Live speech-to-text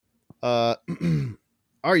Uh,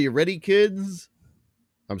 are you ready, kids?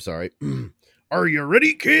 I'm sorry. Are you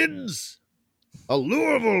ready, kids? A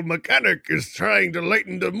Louisville mechanic is trying to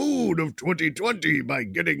lighten the mood of 2020 by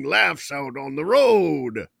getting laughs out on the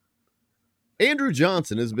road. Andrew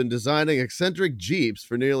Johnson has been designing eccentric Jeeps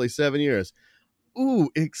for nearly 7 years. Ooh,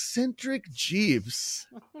 eccentric Jeeps.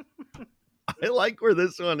 I like where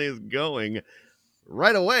this one is going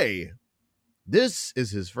right away. This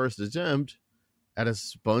is his first attempt at a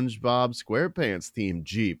SpongeBob SquarePants themed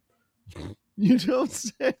Jeep. You don't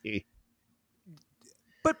say.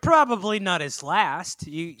 But probably not his last.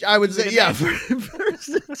 I would say, yeah, first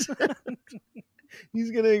attempt.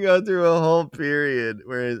 He's going to go through a whole period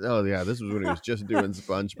where, this was when he was just doing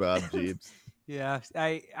SpongeBob Jeeps. Yeah,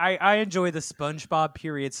 I enjoy the SpongeBob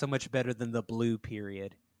period so much better than the Blue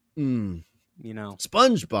period. You know,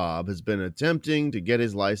 SpongeBob has been attempting to get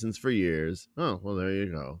his license for years. Oh, well, there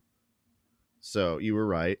you go. So you were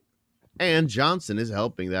right. And Johnson is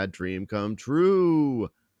helping that dream come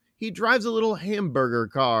true. He drives a little hamburger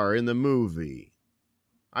car in the movie.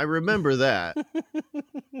 I remember that.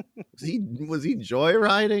 Was he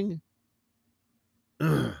joyriding?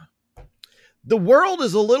 The world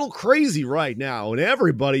is a little crazy right now, and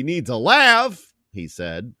everybody needs a laugh, he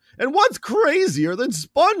said. And what's crazier than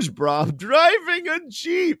SpongeBob driving a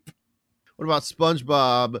Jeep? What about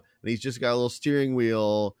SpongeBob? And he's just got a little steering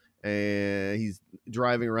wheel, and he's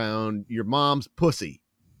driving around your mom's pussy.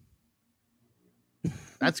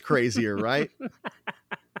 That's crazier, right?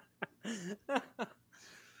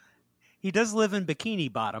 He does live in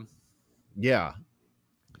Bikini Bottom. Yeah.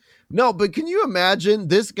 No, but can you imagine?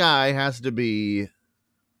 This guy has to be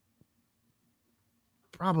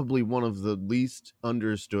probably one of the least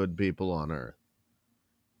understood people on earth.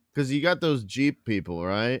 Because you got those Jeep people,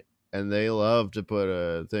 right? And they love to put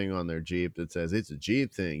a thing on their Jeep that says, it's a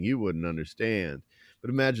Jeep thing. You wouldn't understand.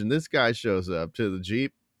 But imagine this guy shows up to the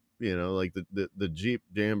Jeep, like the Jeep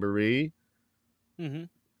Jamboree. Mm-hmm.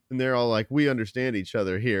 And they're all like, we understand each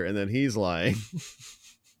other here. And then he's like,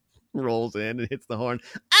 rolls in and hits the horn.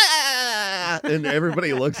 Ah! And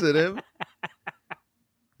everybody looks at him.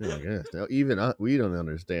 Oh, yes. Now, even we don't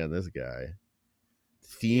understand this guy.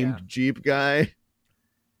 Themed Jeep guy.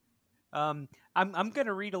 I'm going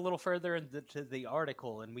to read a little further into the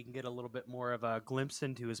article, and we can get a little bit more of a glimpse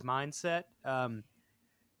into his mindset.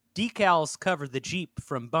 Decals cover the Jeep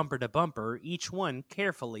from bumper to bumper, each one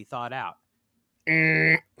carefully thought out.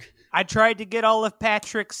 I tried to get all of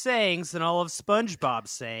Patrick's sayings and all of SpongeBob's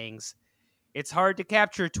sayings. It's hard to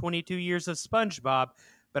capture 22 years of SpongeBob,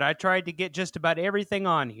 but I tried to get just about everything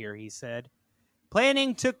on here, he said.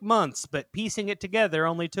 Planning took months, but piecing it together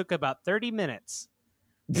only took about 30 minutes.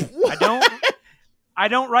 I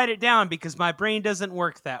don't write it down because my brain doesn't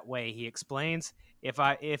work that way, he explains. If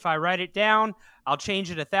I write it down, I'll change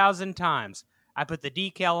it 1,000 times. I put the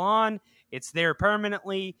decal on, it's there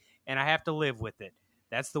permanently, and I have to live with it.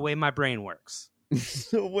 That's the way my brain works.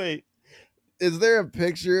 So wait, is there a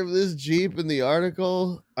picture of this Jeep in the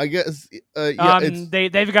article? I guess. They've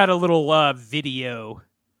got a little video,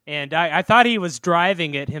 and I thought he was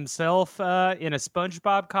driving it himself in a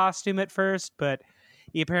SpongeBob costume at first, but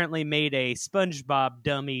he apparently made a SpongeBob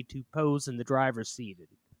dummy to pose in the driver's seat.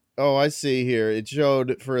 Oh, I see here. It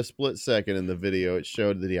showed for a split second in the video. It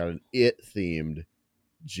showed that he had an It-themed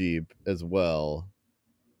Jeep as well.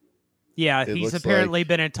 Yeah, he's apparently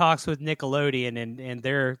been in talks with Nickelodeon, and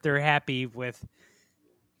they're happy with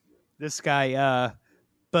this guy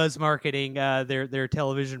buzz marketing their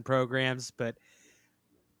television programs, but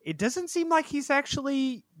it doesn't seem like he's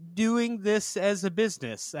actually doing this as a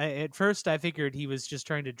business. At first, I figured he was just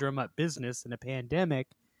trying to drum up business in a pandemic.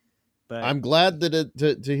 But I'm glad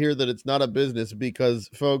that to hear that it's not a business because,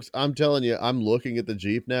 folks, I'm telling you, I'm looking at the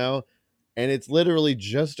Jeep now, and it's literally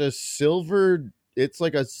just a silver. It's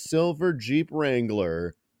like a silver Jeep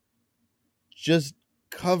Wrangler, just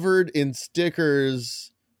covered in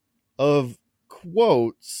stickers of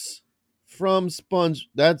quotes from Sponge.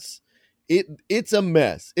 That's it. It's a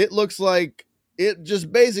mess. It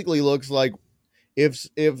just basically looks like if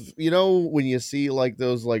when you see like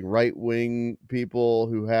those like right wing people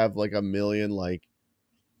who have like a million like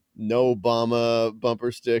no Obama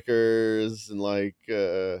bumper stickers and like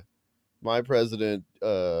my president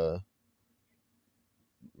is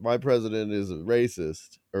a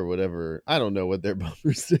racist or whatever. I don't know what their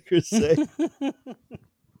bumper stickers say.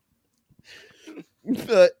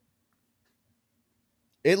 But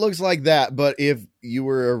it looks like that, but if you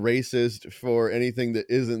were a racist for anything that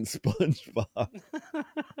isn't SpongeBob.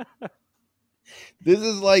 This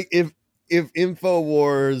is like if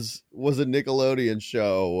InfoWars was a Nickelodeon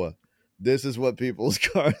show, this is what people's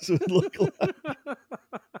cars would look like.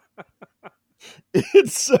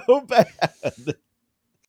 It's so bad.